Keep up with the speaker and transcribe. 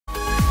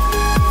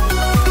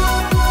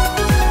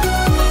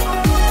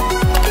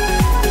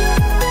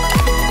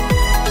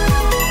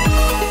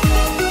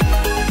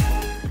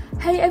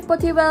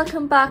everybody,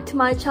 welcome back to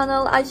my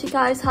channel. As you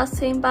guys have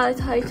seen by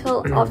the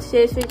title of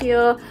today's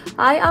video,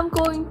 I am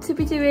going to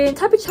be doing a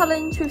type of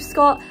challenge with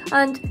Scott,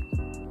 and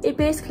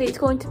it's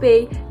going to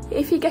be,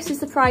 if he guesses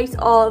the price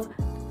of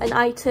an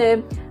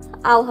item,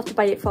 I'll have to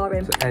buy it for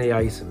him. So any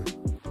item?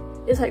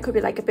 It's like, it could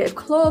be like a bit of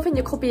clothing,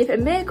 it could be a bit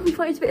of makeup if you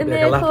wanted a bit of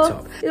like makeup. a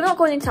laptop. You're not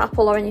going into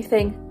Apple or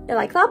anything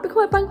like that, because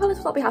my bank balance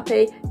will not be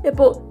happy. Yeah,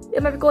 but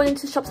it might be going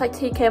into shops like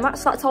TK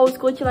Maxx, that's always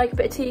good. You like a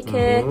bit of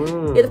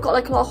TK. Yeah, they've got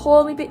like a lot of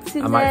homey bits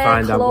in there. I might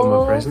find out what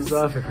my presents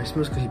are for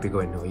Christmas, because you'd be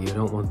going, no, you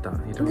don't want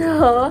that. You don't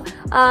want that.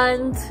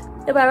 And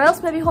where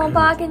else? Maybe Home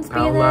Bargains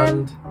being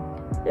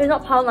Poundland. They're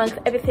not Poundland,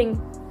 everything.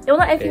 Well,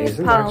 not everything is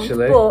pound,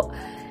 actually. but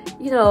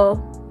you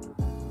know.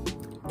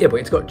 Yeah, but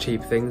it's got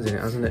cheap things in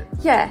it, hasn't it?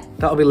 Yeah.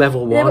 That'll be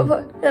level 1. Yeah,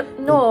 but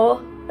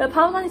no.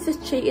 Poundland is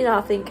just cheating,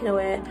 I think, in a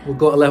way. We'll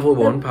go to level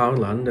 1,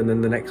 Poundland, and then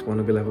the next one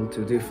will be level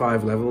 2. Do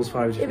 5 levels,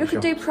 5 different If we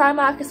could shops. do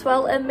Primark as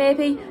well, and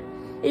maybe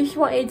if you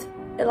wanted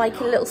like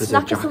a little There's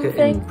snack a or jacket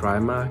something. in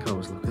Primark, I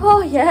was looking.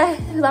 Oh yeah,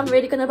 I'm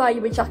really going to buy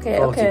you a jacket.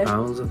 £40, okay.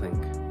 I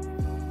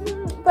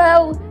think.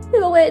 Well,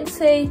 we'll wait and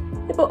see.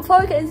 But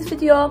before we get into this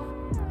video,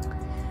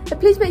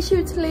 please make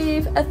sure to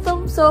leave a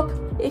thumbs up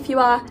if you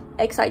are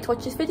excited to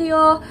watch this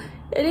video.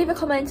 Leave a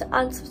comment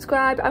and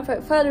subscribe. And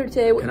without further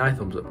ado, Can I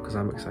thumbs up, because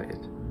I'm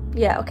excited?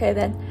 yeah, okay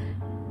then.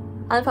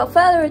 And without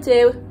further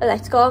ado,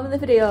 let's go on with the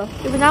video.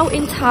 We're now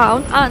in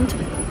town, and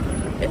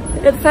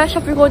the first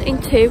shop we're going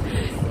into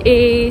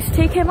is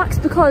TK Maxx,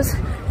 because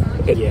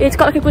it's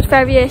got like a good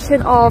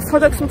variation of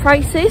products and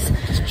prices.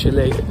 It's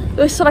chilly.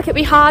 So like it'd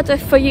be harder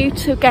for you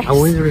to guess I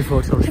wonder if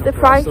hotel the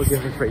price. still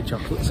give her free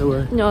chocolates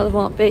away. No, there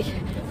won't be.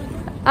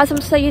 As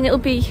I'm saying, it'll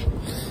be.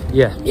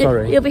 Yeah,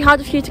 sorry. It'll be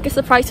harder for you to guess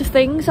the price of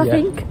things, I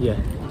think. Yeah.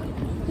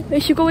 We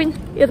should go in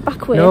the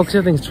back way. No, because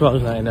I think it's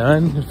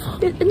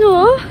 £12.99.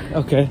 No.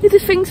 Okay.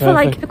 There's things for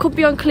like, Perfect. it could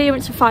be on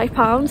clearance for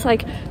 £5,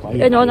 like,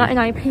 you know,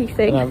 99p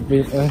thing.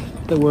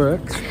 The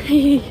works.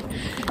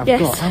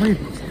 Yes. How many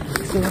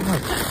books do I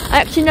have? I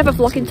actually never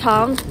vlog in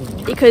town,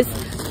 because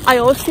I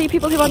always see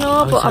people who I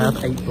know, but I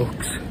have 8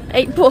 books.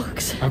 8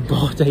 books. I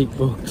bought 8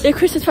 books. They're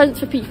Christmas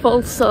presents for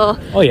people, so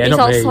Oh yeah, it's not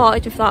all me.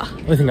 sorted with that.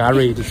 The only thing I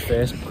read is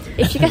Facebook.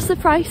 If you guess the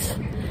price,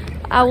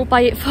 I will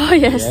buy it for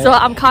you. So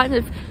I'm kind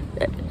of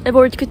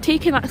worried, because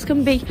TK Maxx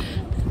can be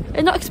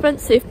not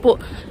expensive,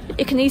 but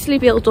it can easily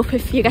build up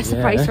if you guess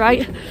the price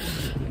right.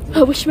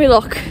 Oh, wish me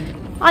luck.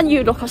 And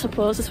you luck, I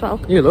suppose, as well.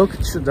 You look,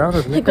 sit down,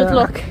 isn't it? Good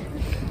luck.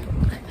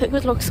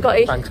 Good luck,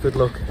 Scotty. Thanks, good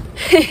luck.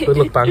 Good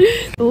luck, bank.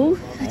 Oh,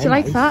 do you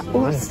like that?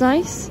 Oh, that's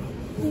nice.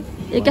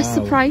 You guess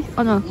the price.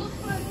 Oh no,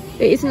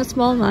 it isn't a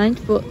small mind,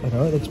 but I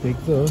know, it looks big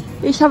though.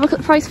 you should have a look at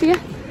the price for you.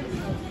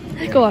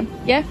 Go on,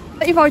 yeah?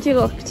 But you've already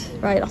looked.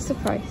 Right, that's the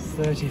price.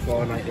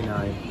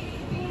 £34.99.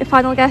 Your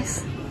final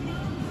guess?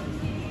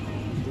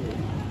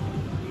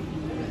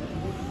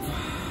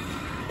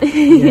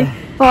 Yeah.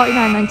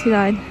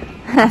 £49.99.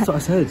 That's what I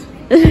said.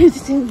 No.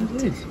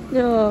 £50,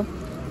 No.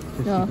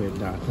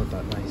 that's not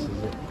that nice,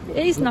 is it?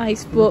 It is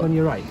nice, Look but on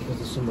your right, because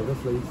there's some other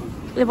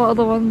fleeces. what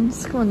other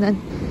ones? Come on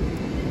then.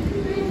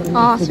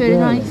 Oh, that's really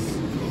nice.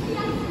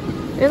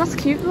 Yeah, that's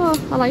cute though.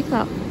 I like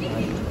that.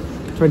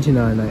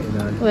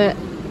 £29.99. Wait.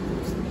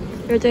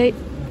 Ready?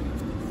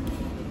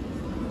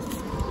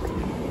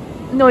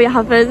 No, you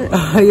haven't.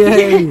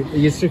 Yay!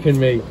 You're tricking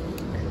me.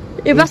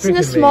 You're that's in a tricking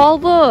me. small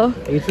though.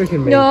 Are you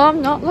tricking me? No,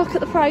 I'm not. Look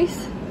at the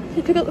price.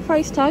 You pick up the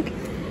price tag.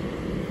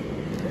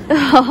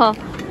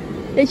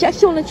 Did you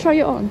actually want to try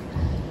it on?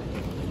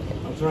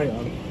 I'll try it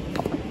on.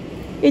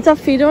 You'd have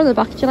feeder on the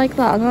back. Do you like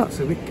that or not? It's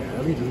a bit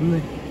girly, doesn't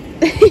it?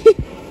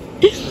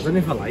 I don't know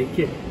if I like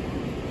it.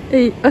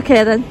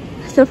 Okay then.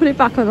 So put it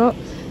back or not?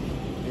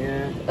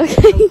 Yeah.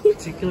 Okay. I'm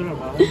particular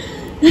about it.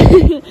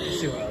 Let's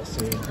see what else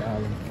is.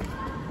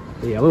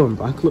 The yellow and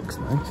black looks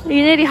nice.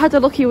 You nearly had a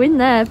lucky win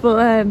there,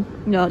 but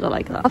no, I don't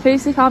like that.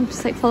 Obviously, if I'm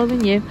just like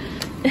following you.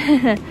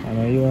 I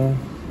know you are.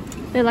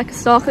 They're like a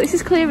stalker. This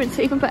is clearance,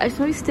 so even better. Just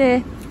want to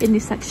stay in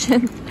this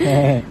section.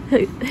 You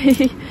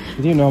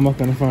do know I'm not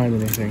going to find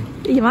anything.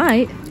 You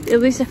might. At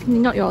least definitely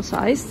not your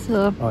size.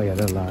 So Oh yeah,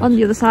 they're large. on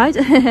the other side.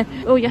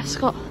 Oh yes,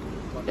 Scott.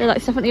 Yeah,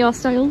 that's definitely your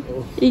style.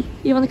 Oh. You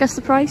want to guess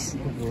the price?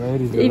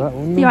 You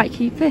You might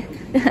keep it.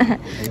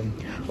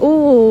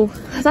 Oh,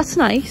 that's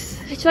nice.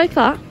 Do you like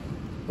that?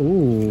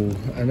 Ooh,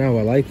 I know,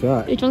 I like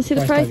that. Do you want to see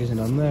the Price price? tag isn't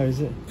on there, is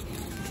it?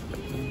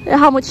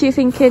 How much are you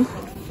thinking?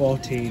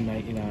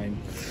 £14.99.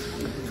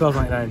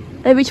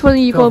 £12.99. Which one are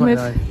you going with?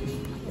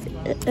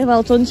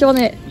 Well done, do you want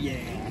it? Yeah.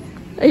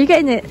 Are you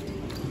getting it?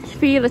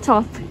 Feel the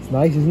top. It's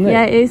nice, isn't it?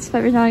 Yeah, it is.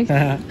 Very nice.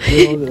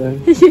 You hold it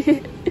then.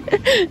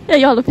 Yeah,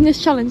 you're looking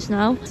this challenge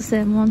now. It's the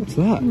same one. What's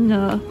that?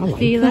 No, I like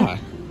feel that.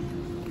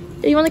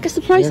 it. You want to guess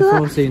the price of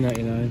that?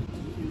 £14.99.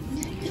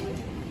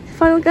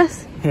 Final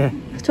guess? Yeah.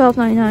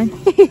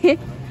 £12.99.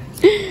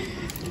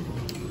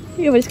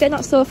 Yeah, we're just getting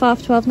that so far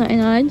for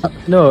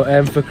 £12.99. No,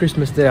 for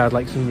Christmas Day I'd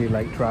like some new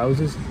like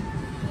trousers. Do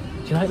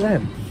you like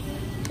them?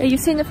 Yeah, you've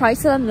seen the price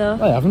of them though.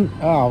 I haven't.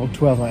 Oh,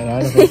 £12.99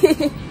 I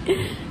think.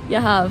 You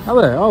have. Have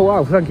they? Oh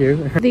wow, thank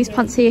you. These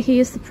pants here,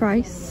 here's the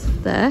price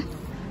there.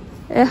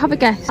 Have a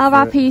guess.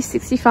 RRP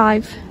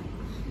 65.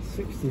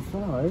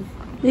 £1.65.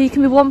 You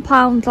can be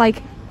 £1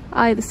 like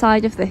either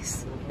side of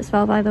this as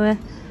well, by the way.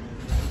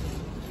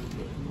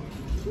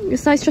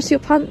 It's nice dressy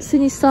up pants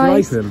in his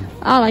size. Do you like them?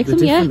 I like They're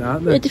them, yeah. different,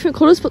 aren't they? They're different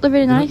colours, but they're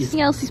really nice.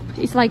 Everything else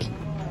is like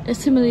a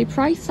similarly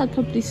priced, I'd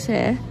probably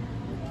say,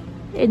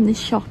 in this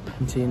shop.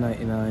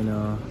 $17.99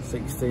 or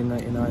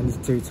 $16.99. There's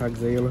 2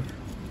 tags here. Look.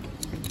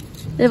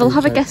 Yeah, we'll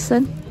have a guess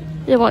then.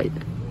 Yeah,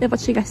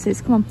 what's your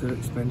guesses? Come on. They're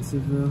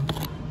expensive though.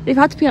 If you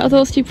had to be out of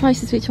those two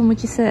prices, which one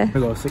would you say? I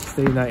go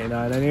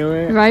 $16.99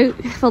 anyway. Right,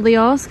 for the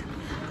yours.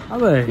 Are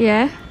they?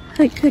 Yeah.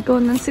 Like they're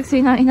going on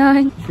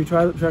 $16.99.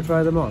 Should I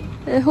try them on?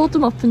 Hold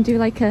them up and do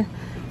like a...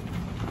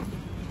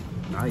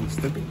 Nice,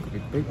 they're big.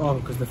 Oh,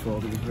 because they're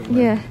 4 big.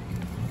 Yeah.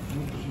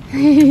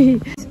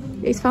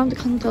 He's found a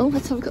candle.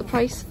 Let's have a look at the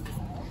price.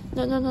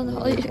 No.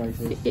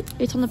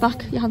 It's on the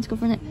back. Your hand's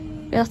covering it.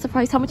 Yeah, that's the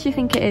price. How much do you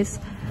think it is?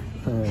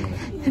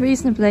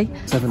 Reasonably.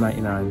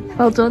 $7.99.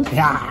 Well done.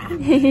 Yeah.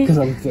 Because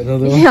I looked at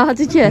another one. Yeah,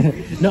 did you?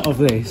 Not of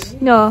this.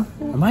 No.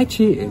 Am I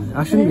cheating?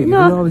 I shouldn't be.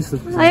 No. All this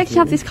stuff I actually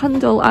have this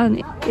candle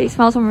and it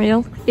smells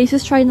unreal. He's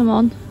just trying them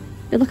on.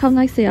 Yeah, look how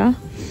nice they are.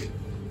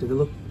 Do they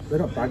look? They're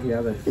not baggy,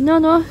 are they?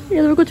 No.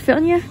 Yeah, they're a good fit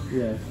on you.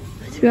 Yeah.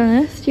 To be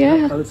honest,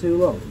 yeah. Are they too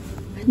long?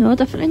 No,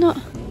 definitely not.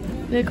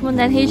 Yeah, come on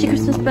then. Here's your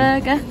Christmas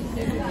burger.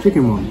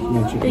 Chicken one?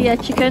 Yeah, chicken. Yeah,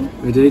 chicken.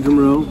 Ready, drum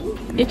roll.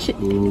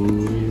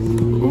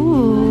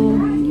 Ooh.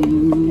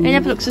 It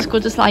never looks as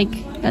good as like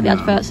the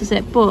adverts, is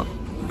it? But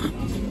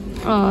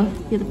oh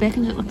yeah, the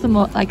bacon doesn't look the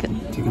more like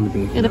chicken the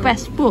bacon. Yeah, the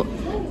best, but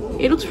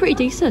it looks pretty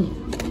decent.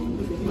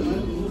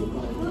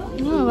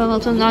 Oh well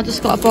done. I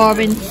just got a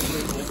boring.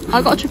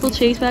 I got a triple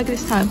cheeseburger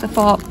this time. I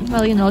thought,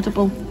 well, you know,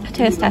 double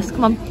taste test.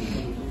 Come on.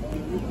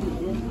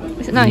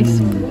 Is it nice?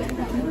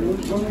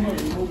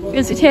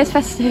 Does it taste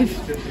festive?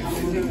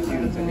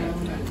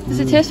 Does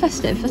it taste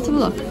festive? Let's have a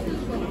look. I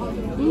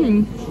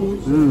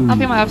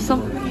think I might have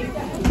some.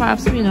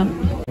 You know.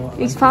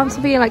 He's found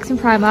some likes in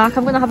Primark.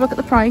 I'm going to have a look at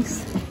the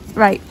price.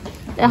 Right.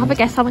 Have a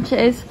guess how much it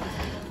is.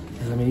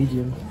 It's a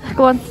medium.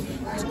 Go on.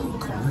 It's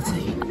good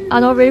quality. I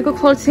know, really good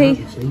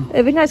quality.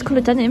 A really nice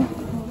coloured denim.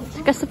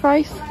 Guess the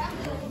price.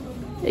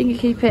 You can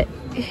keep it.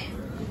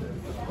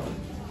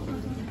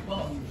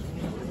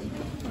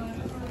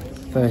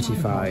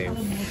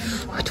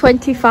 35.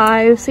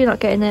 25. So you're not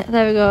getting it.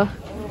 There we go.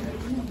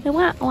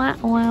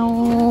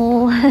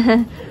 Wow.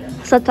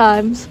 Sad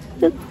times.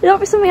 There'll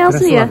be something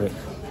else in here.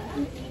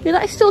 Yeah,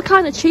 that is still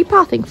kind of cheap,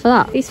 I think, for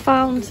that. He's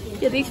found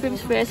these room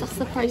sprays. That's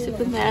the price of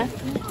them there.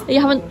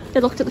 You haven't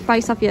looked at the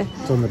price, have you?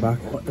 It's on the back.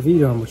 Have you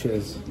done how much it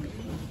is?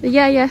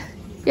 Yeah.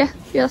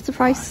 That's the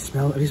price.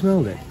 Have you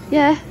smelled it?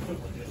 Yeah.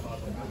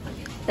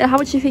 How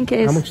much do you think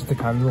it is? How much is the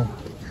candle?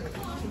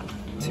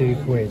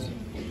 £2.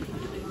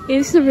 Yeah,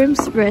 this is a room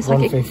spray.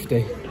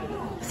 £1.50.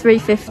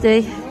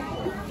 £3.50.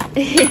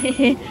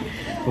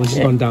 Well, this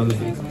has gone down the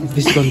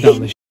sh**,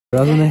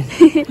 hasn't it?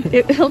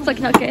 It looks like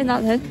you're not getting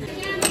that then.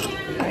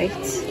 Right.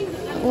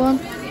 One.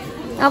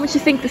 How much do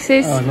you think this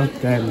is? Oh, not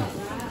them.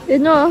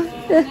 No.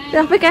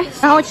 Have a guess.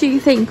 How much do you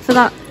think for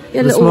that?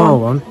 The small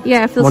one?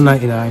 Yeah. For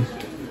 $1.99.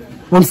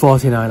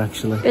 $1.49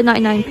 actually.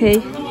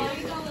 99p.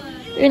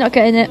 You're not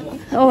getting it.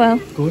 Oh well.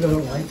 Good, I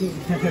don't like it.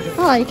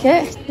 I like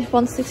it.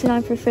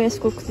 $1.69 for a face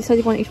scrub because he said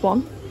he wanted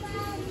one.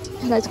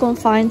 Let's go and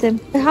find him.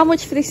 How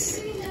much for this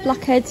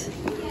blackhead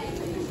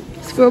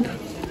scrub?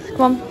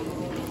 Come on.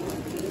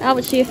 How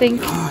much do you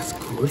think? Oh, it's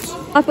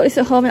good. I've got this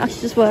at home and it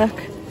actually does work.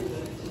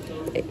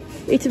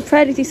 It's a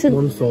pretty decent.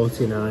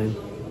 $1.49.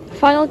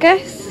 Final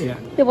guess? Yeah.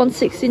 You're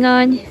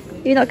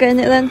 $1.69. You're not getting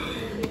it then?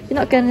 You're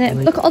not getting it.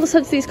 Look at all the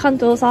scents of these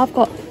candles I've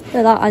got.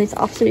 They're that and it's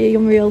absolutely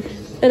unreal.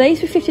 They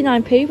used to be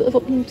 59p but they've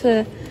upped them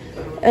to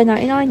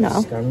 99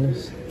 now.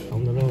 Scanners.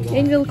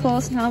 In real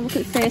course now, look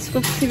at the face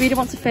scrub. If he really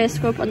wants a face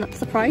scrub and that's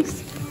the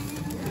price.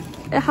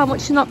 How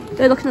much you're not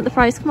looking at the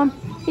price? Come on.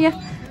 Here.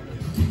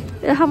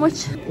 How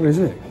much? What is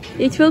it?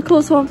 It's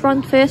Wilco's home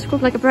brand face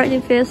scrub, like a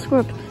brightening face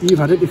scrub. You've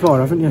had it before,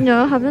 haven't you?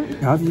 No, I haven't.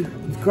 Have you?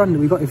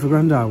 We got it for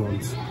Grandad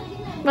once.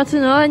 I don't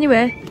know,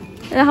 anyway.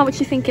 How much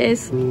do you think it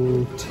is?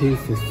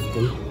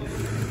 £2.50.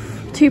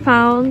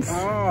 £2.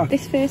 Ah.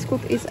 This face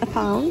scrub is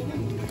 £1.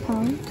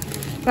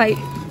 Right,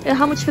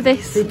 how much for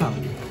this? £2.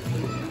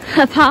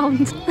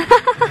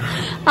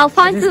 £1. I'll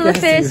find another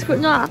face scrub.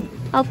 No,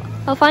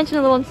 I'll find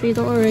another one for you,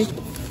 don't worry.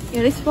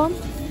 Yeah, this one?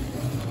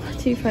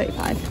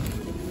 £2.35.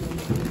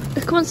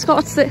 Come on, Scott,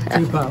 what's it?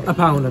 £2. A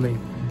pound, I mean.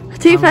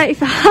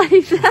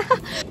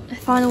 £2.35. The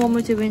final one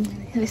we're doing,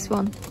 this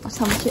one. That's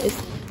how much it is.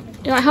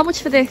 Right, how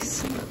much for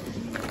this?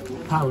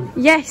 Pound.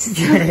 Yes,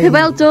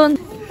 well done.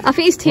 I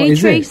think it's tea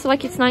tree, so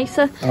like it's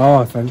nicer.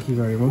 Oh, thank you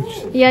very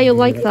much. Yeah, you'll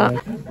like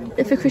that.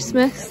 For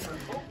Christmas,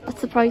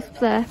 that's the price up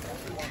there.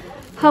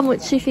 How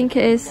much do you think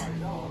it is?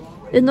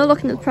 You're not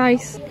looking at the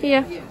price.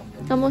 Here,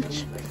 how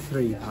much?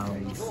 £3.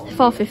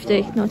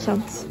 $4.50, no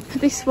chance.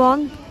 This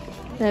one,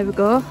 there we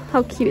go.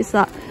 How cute is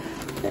that?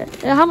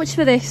 How much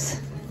for this?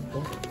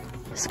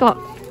 Scott?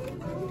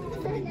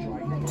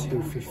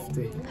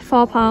 £2.50.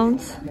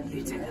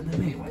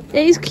 £4.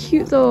 It is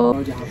cute though.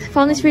 I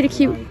found this really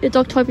cute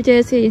dog toy for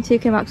Daisy and she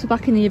came back, so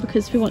back in here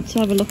because we want to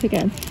have a look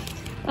again.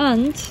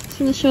 And it's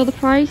going to show the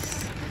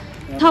price.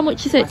 How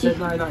much is it? I said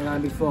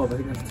 £9.99 before, but I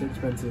think that's too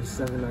expensive. It's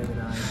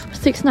 £7.99.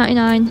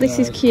 £6.99. This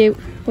is cute.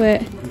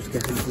 Wait. I'm just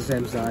guessing it's the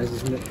same size,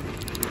 isn't it?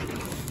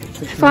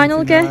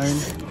 Final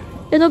guess.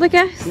 Another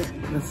guess. Yeah,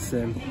 that's the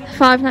same.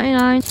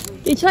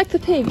 £5.99. Did you like the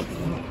pig?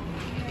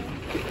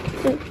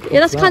 Yeah,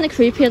 that's kind of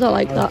creepy. I don't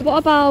like that. What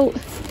about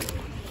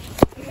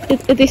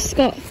this,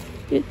 Scott?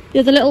 Yeah,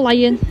 the little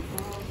lion.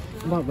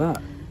 What about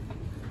that?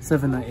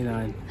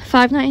 £7.99.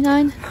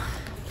 £5.99.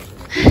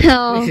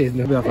 Oh. This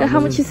is How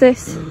much is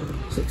this?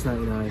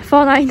 £6.99.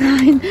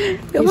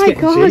 £4.99. Oh my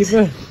god!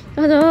 Cheaper.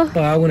 I know.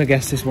 Oh, I want to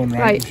guess this one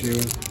right. I'm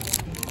sure.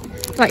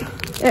 Right.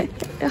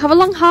 Have a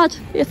long hard.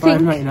 I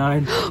think.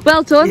 £5.99.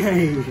 Well done.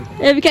 Yay.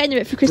 We're getting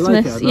it for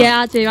Christmas. Like it, yeah,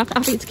 I do. I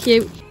think it's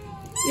cute.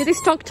 Yeah,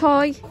 this dog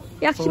toy.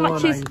 It actually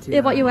matches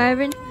what you're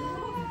wearing.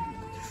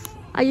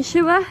 Are you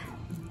sure?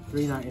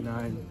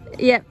 £3.99.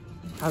 Yep.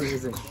 How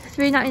is it?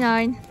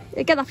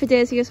 £3.99. Get that for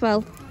Daisy as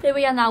well. Here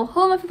we are now,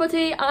 home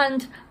everybody,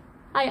 and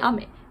I am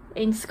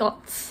in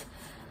Scott's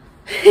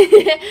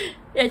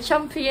a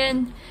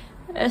champion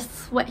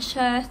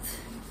sweatshirt.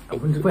 I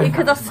wonder where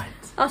because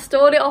I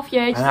stole it off you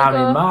ages ago. And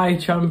I'm in my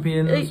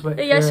champion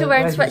sweatshirt. Yeah, so we're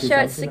wearing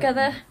sweatshirts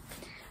together.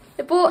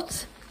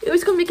 But it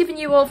was going to be giving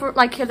you over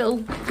like a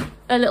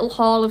little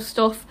haul of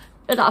stuff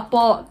that I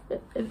bought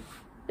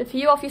for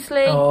you,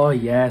 obviously. Oh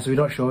yeah, so we're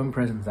not showing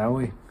presents, are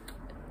we?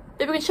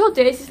 We can show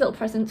Daisy's little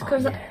presents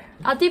because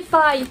I did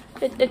buy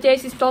a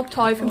Daisy's dog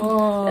toy from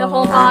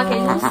Home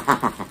Bargains.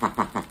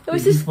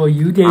 This is for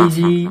you,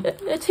 Daisy. A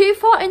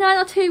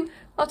 £2.49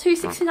 or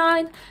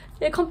 £2.69.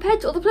 Yeah,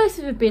 compared to other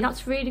places we've been,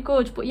 that's really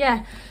good. But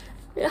yeah,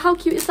 how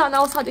cute is that? And I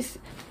also had this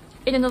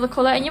in another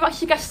colour, and you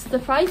actually guessed the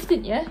price,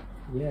 didn't you?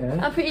 Yeah.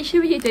 I'm pretty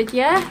sure you did,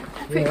 yeah?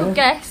 Pretty good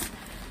guess.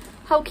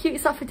 How cute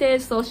is that for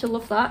Daisy though? She'll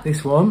love that.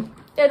 This one?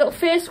 Yeah, little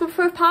face scrub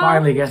for a pound.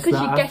 Finally guessed that.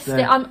 Because you guessed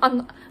it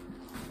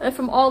and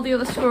from all the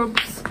other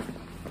scrubs.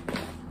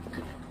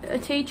 A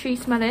tea tree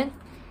smelling.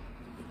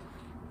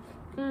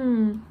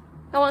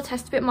 I want to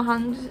test a bit in my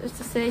hand just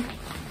to see.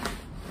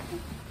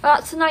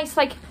 That's a nice,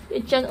 like, a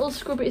gentle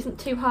scrub. It isn't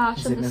too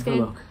harsh on the skin.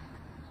 Look.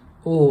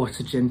 Oh,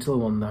 it's a gentle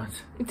one, that.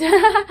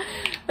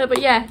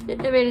 But yeah,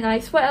 they're really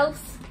nice. What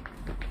else?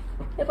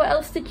 What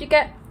else did you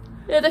get?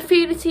 The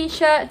Feeler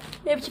t-shirt,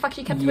 which you've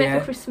actually kept away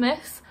for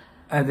Christmas.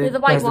 The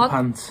white one. The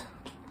pants.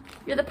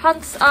 Yeah, the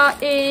pants are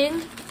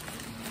in.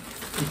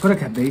 You could have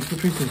kept these for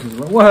Christmas as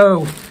well.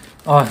 Whoa!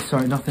 Oh,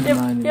 sorry, nothing in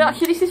mine. Yeah,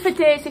 actually, this is for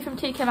Daisy from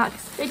TK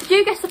Maxx. Did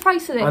you guess the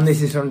price of this? And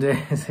this is from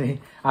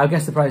Daisy. I'll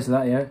guess the price of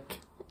that, yeah.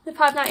 The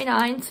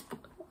 £5.99,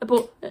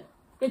 but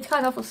it's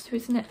kind of us too,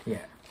 isn't it?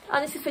 Yeah.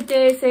 And this is for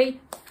Daisy.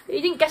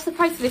 You didn't guess the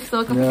price of this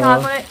though, got the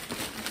card on it.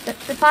 The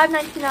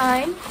 £5.99.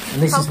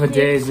 And this is for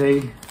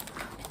Daisy.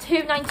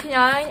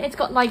 £2.99. It's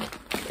got like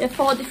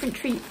 4 different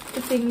treats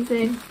for things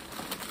in.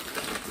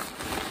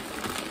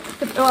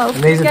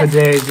 And these are for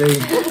Daisy.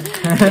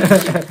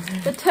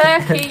 The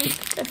turkey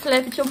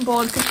flavour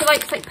jumbo, because she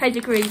likes like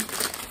pedigree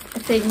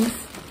things.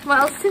 What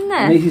else is in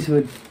there? And this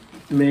is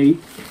for me.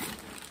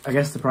 I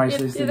guess the price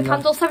is. The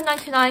candle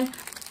 £7.99.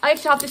 I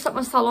actually have this at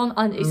my salon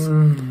and it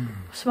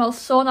smells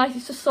so nice.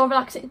 It's just so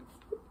relaxing.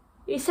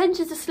 It sends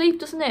you to sleep,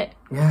 doesn't it?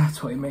 Yeah,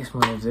 that's what it makes me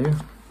want to do.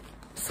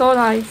 So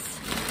nice.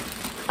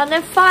 And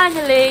then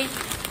finally,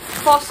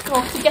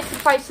 Scott, to guess the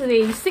price of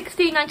these.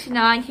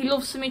 £16.99. He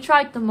loves them. He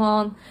tried them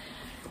on.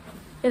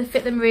 They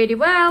fit them really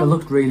well. They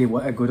looked really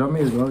good on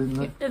me as well, didn't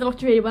they? They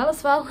looked really well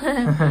as well.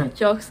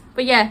 Jokes.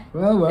 But yeah.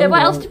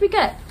 What else did we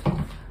get?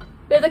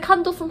 The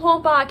candle from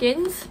Home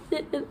Bargains.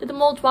 The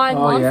mulled wine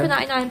one for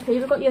 99p. We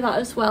got you that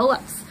as well.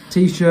 That's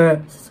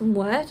t-shirt.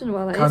 Somewhere. I don't know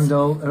where that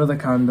candle, another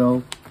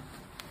candle.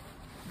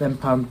 Then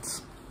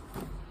pants.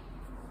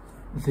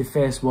 The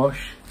face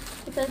wash.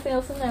 Is there anything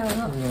else in there or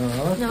not?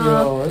 No, that's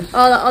yours.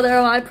 Oh,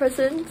 they're my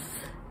presents.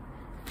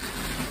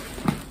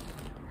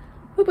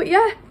 Oh, but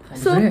yeah.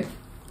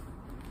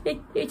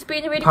 It's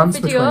been a really Pants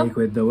good video. Pants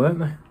for £20 though, weren't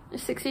they?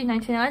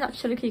 £16.99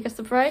 actually, can you guess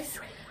the price?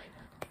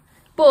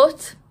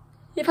 But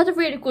you've had a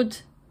really good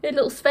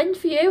little spend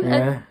for you.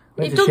 Yeah.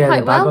 You've done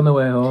quite well. On the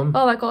way home.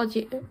 Oh my god,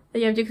 yeah,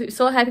 we were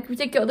so happy. We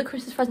did get other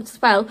Christmas presents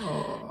as well.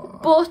 Oh.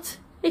 But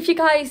if you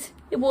guys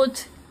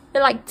would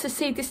like to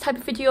see this type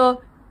of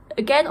video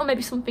again, or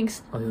maybe something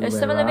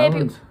similar,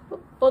 maybe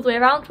all the way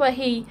around, where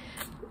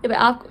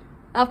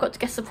I've got to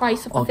guess the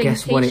price of the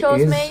things he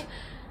shows me.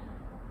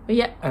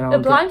 Yeah,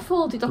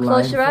 blindfolded or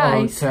close your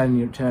eyes.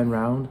 Turn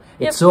round.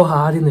 It's so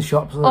hard in the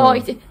shops though. Oh,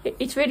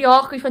 it's really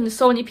awkward when there's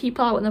so many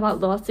people out and about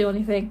though, that's the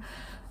only thing.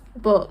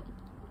 But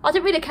I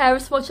didn't really care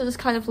as much, I just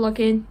kind of log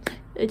in,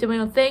 do my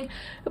own thing.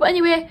 But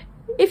anyway,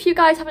 if you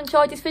guys have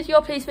enjoyed this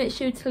video, please make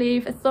sure to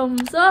leave a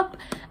thumbs up,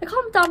 a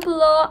comment down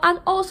below, and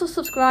also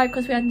subscribe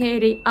because we are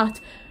nearly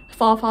at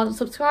 4,000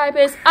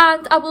 subscribers,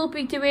 and I will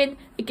be doing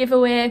a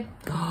giveaway.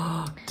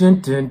 Dun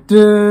dun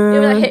dun.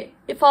 When I hit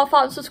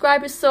 4,000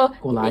 subscribers, so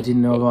well, I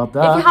didn't know about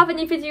that. If you have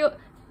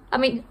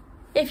any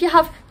if you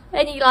have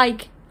any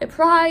like a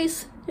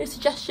prize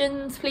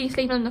suggestions, please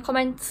leave them in the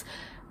comments.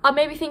 I'm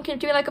maybe thinking of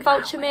doing like a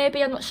voucher,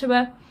 maybe, I'm not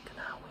sure.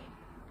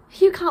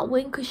 You can't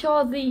win because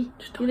you're the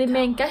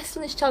main guest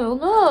on this channel.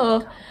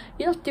 No,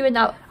 you're not doing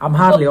that. I'm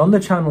hardly on the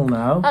channel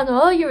now. I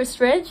know, you're a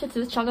stranger to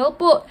the channel,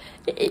 but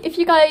if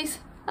you guys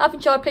have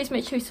enjoyed, please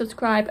make sure you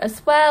subscribe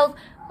as well,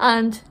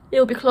 and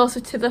it'll be closer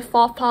to the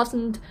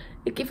 4,000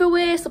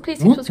 giveaway, so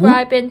please keep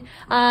subscribing,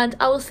 and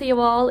I will see you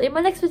all in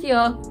my next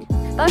video.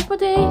 Bye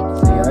everybody.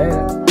 See you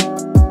later.